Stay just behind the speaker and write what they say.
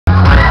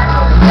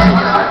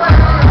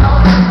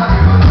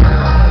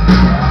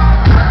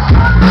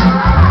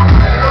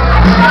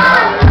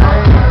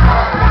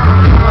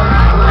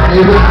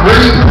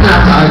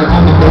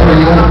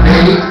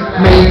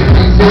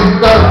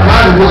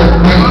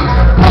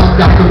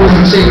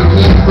shake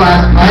hands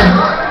last night.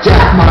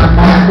 Jack my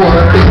mom for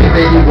a big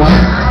 81.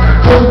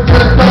 Don't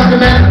just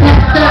document, fuck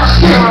that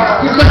shit.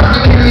 You left me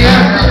in the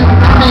ass and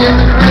me in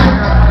the grip.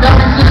 Now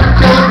we just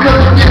just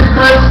cause I'm getting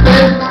first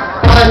bit.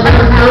 5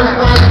 minutes first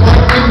line,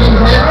 one give me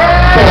hit.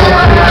 Fall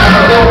through and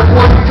I go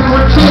point to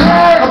her chin.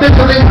 I've been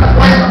feeling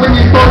twice when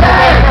you start to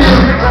walk in.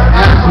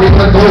 Ask me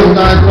my gold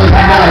eyes like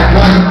my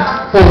gun.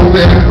 4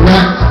 minutes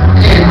left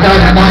and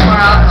dynamite.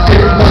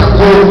 6 months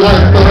old, I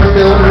start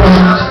feeling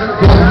run.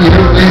 1 year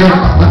later,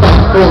 I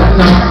thought broke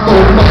now.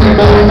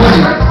 More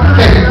money.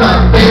 Take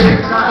time, baby.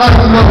 I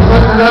don't know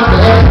what's up to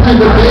add to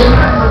the bed.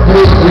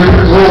 8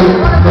 years old,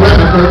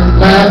 forever first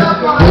class.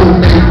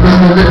 Homemade from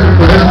a little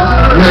press.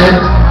 Red,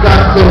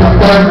 got so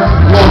fun,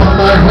 lost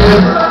my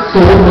head.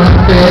 So much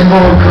bad,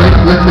 more great,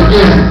 let's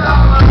begin.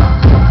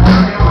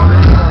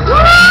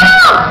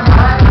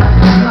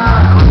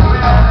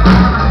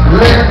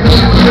 Let me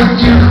give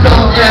you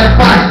some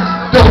advice.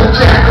 Don't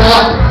jack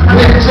off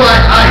with dry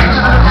ice.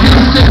 You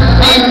should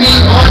see me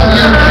on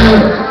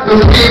YouTube.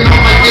 Those games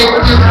on my dick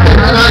just spit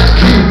an ice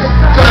cube.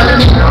 Driving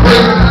me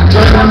crazy,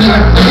 driving me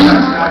insane.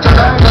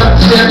 Driving up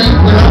Chevy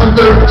when I was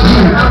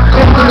 13.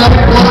 Cooking up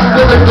block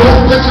with a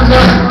gold with your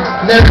knife.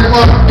 Never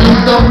lost me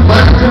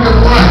somebody to the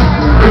line.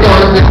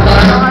 Regardless of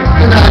time,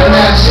 and I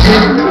that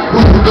shit.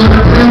 Who's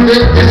gonna prove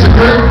it? It's a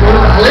great for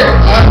the clip.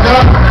 I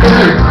got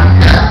it.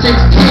 At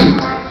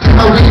 16.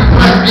 My weed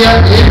press,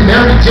 yeah, and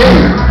Mary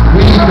Jane.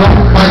 We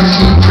don't fight,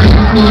 she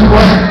treats me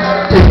right.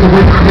 Take it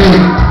with me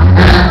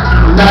at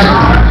night.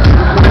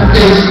 One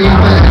day she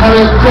went out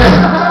of death.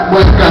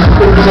 What got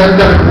spoken, I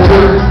got a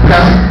word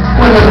past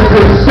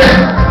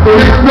 100%. There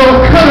is no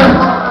color.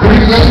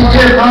 We ain't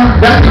yet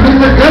back in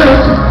the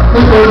gutters.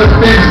 Look for the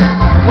fence.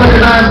 What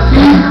did I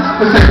see?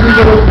 The second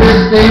little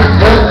bitch named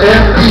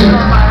LFD.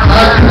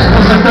 I couldn't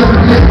help myself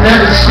from getting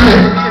that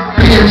shit.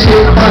 Being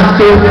chased by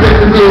so quick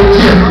to be a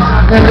chip.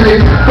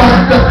 Everything's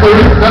fucked up, but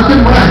it's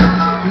nothing right.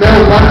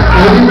 Marijuana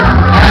smoking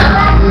at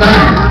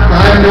night.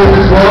 I know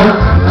it's wrong,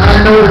 I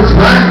know it's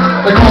right.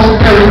 They call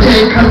Mary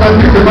Jane cause I'm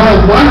missing my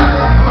wife.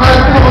 I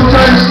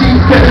apologize, she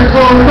said it's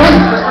alright.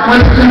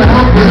 Went to the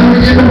hospital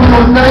in the middle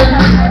of the night.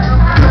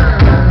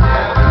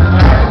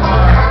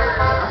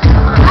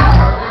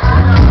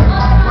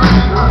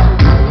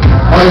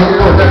 Oh, you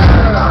know that's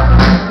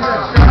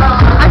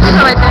I just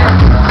saw right there.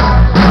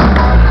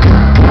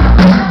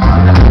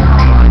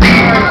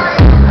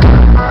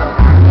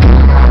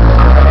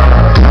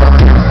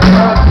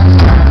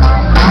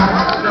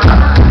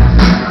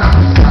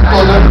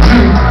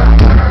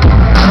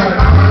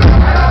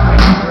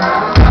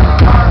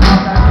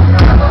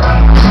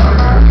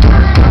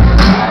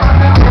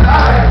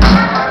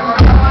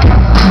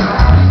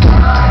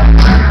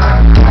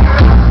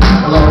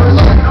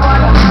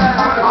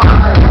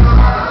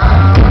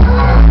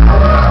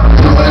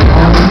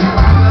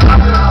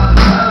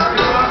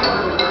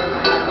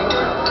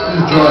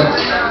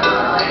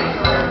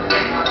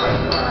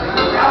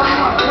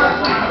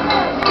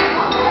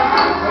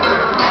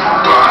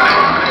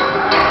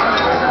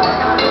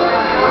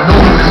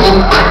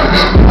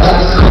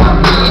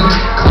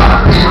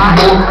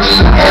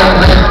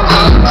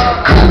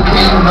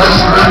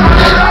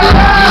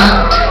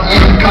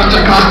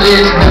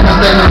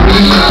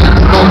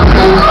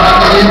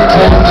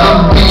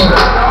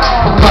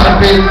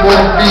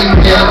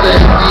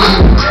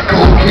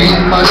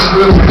 Cocaine,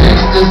 mushroom,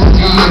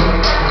 ecstasy,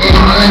 and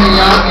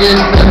antioch is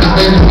better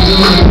than me.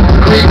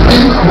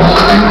 Creeping,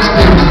 crawling,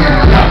 spinning,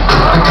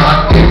 I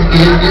got it,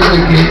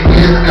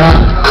 it's got.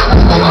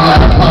 I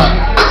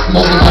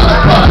smoke a lot of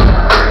pot,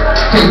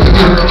 taking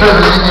it,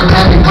 turning in your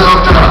panic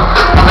drug.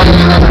 I'm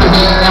eating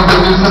amphetamine and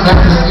producing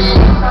ecstasy.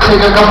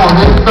 Take a couple of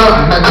hits up,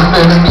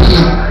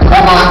 methamphetamine.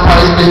 Hold on,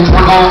 price bitch,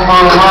 we're going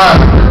for a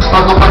ride.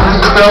 Buckle my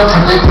seatbelt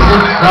and take a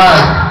good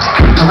ride.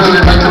 I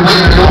really like the way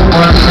the old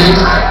bar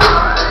shakes.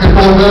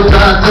 Before the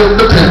time took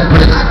the pen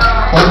breaks.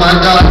 Oh my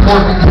God,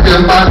 morphine can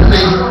feel my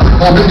face.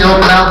 Open your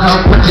mouth, how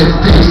quick it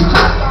tastes.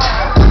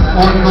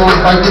 One more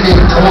fighting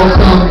or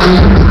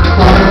something.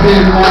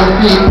 Morphine,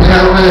 morphine,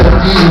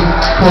 LSD.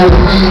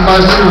 Cocaine,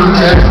 mushroom,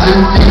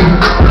 ecstasy.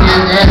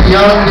 And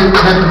antioch is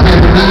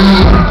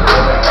methamphetamine.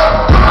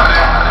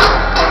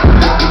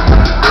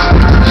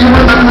 You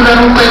remember that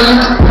old saying?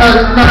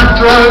 It's not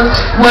drugs.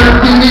 What if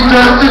we need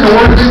drugs in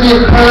order to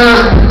get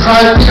hurt?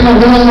 I see a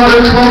whole lot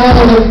of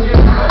trouble.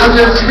 I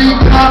just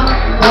recap,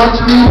 watch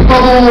me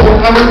bubble.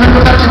 I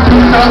remember back in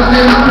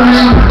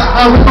 2003,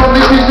 I was on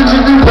vacation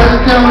in the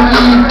West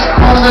County.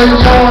 On the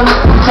yard,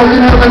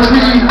 talking out a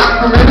tree.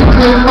 I'm ready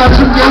to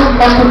watch a girl,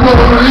 watch the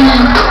pottery.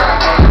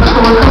 I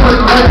saw a couple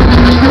of lights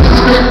in the kitchen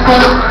straight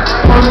front.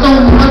 For so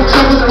much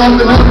I was lost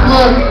in her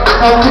blood.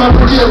 How can I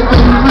forget when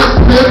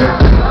Christmas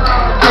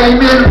came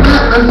in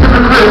and to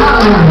the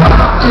Christmas?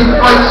 Taste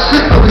like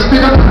shit, but we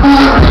stayed up the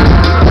food.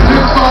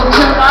 Six all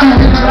check, 2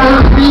 weeks for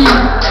me.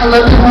 I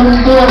left the home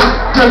store,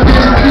 just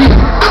in peace.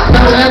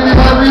 Now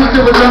everybody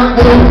still was up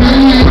for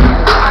me.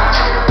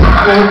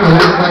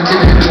 photos like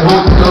it is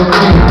wholesale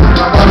me.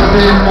 I'm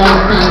saying more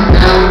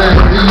female than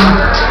me.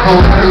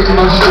 Hopefully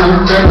my show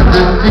better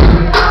than me.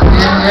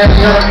 And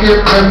y'all get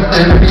better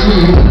than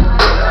me.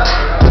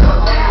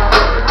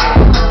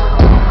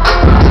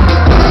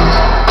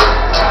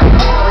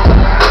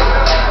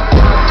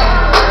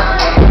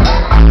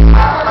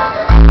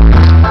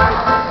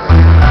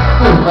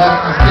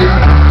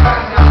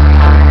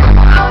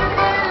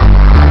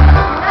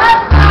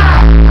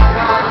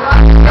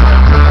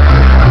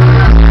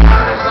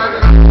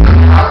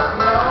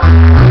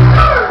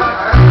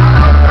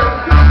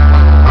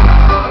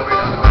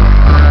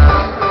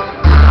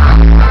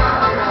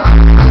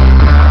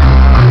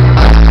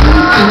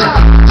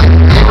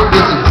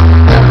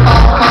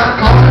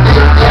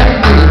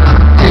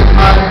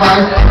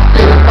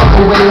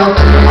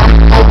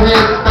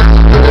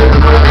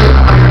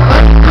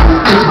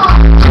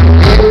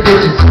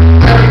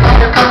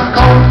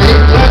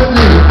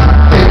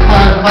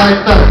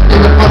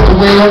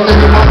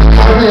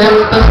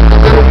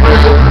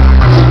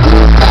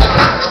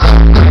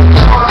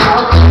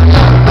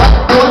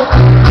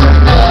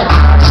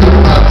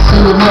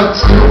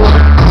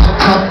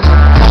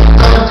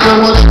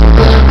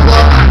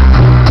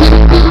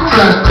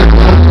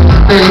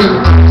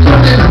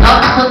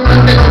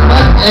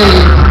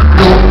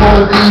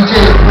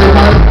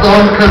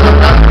 Cause I'm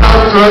not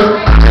out drunk,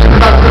 I'm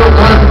not real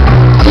one.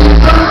 She's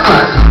so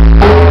fast,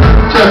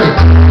 chubby.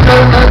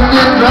 Don't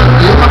get drunk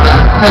in my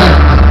backpack.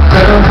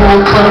 Better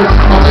hold close,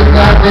 smoking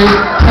that day.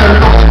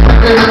 Terrible,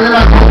 and then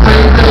I go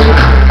crazy.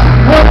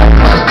 What a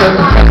price does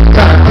the fact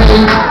that I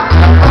pay?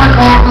 I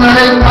can't let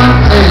it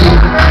unpay.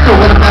 So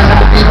what if I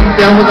have to be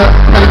down with a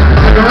fight?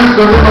 I'm gonna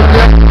serve him up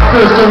yet,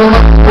 first serve him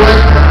up boy.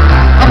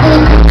 I'm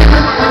gonna get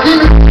this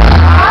again.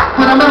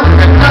 When I'm out,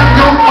 not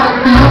your fight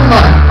for your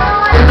life.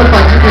 It's a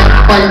fight you can't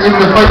fight, it's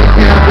a fight you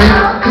can't win.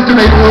 Cause to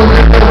make rules,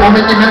 it won't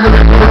make you never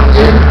work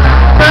in.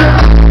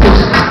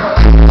 Bitches,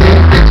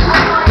 bitches,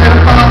 never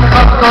found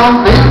a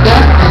cop, big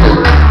gas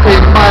niggas.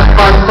 Take my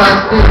five sides,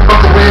 stick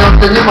fuck away up,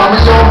 then your mama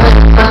your head,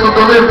 special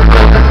delivery.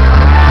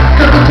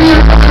 Cause the team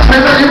is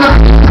never in the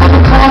on the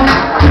pump.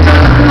 You try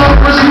to fill up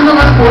first, you know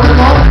my sports is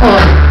all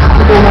fun.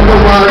 To go on the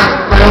water,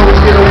 I always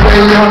get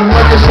away on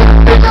like a shit,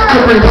 bitch, to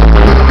bring up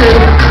the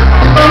state.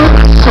 If I was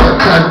a shark,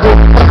 I'd walk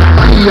up.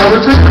 I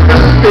would take the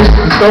presentation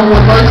to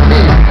someone like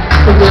me.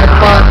 But then if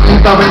I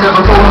eat, I would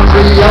never go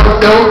hungry. I would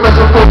sell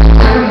special folks,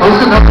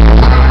 most enough.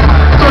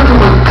 Start to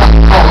work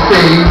all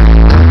day.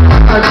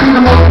 I treat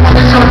them all when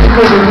they shark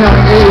because they have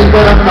AIDS,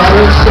 but I'm not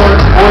a shark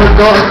or a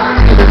dog.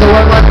 Even though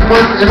I like to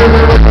work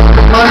everywhere with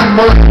my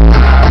mug.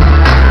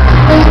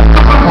 Oh,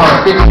 come on,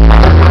 baby,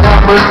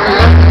 without mercy.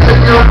 If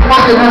you're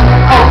fucking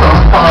house on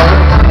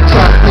fire.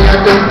 Trust me,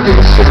 I don't do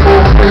shit for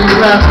free.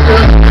 Last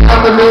year,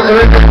 I'm a little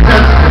arrogant,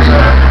 that's free.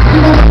 You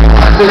know,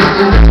 in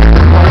the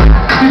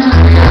you just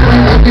feel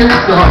when it gets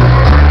dark.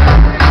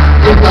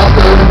 It's out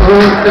the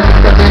road, the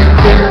second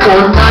day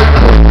for night,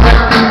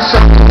 protecting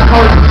shopping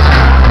carts.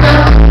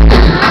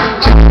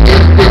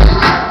 Chicken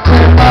bitches,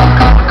 when my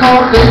cop call,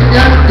 they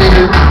get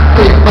there.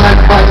 Take my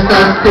advice,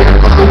 I stay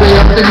on the way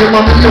up to your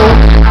mama, yo,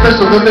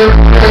 special with their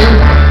pain.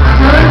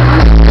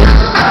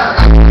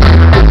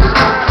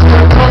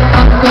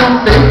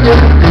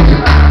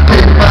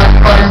 Take my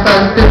advice,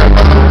 I stay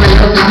on the way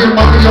up to your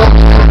mama, yo,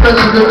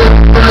 special with their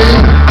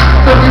pain.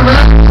 So we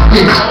ran,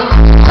 bitch.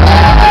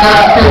 I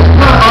got this,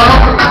 my mom.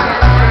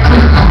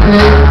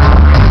 Please,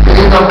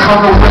 stay up on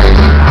the way.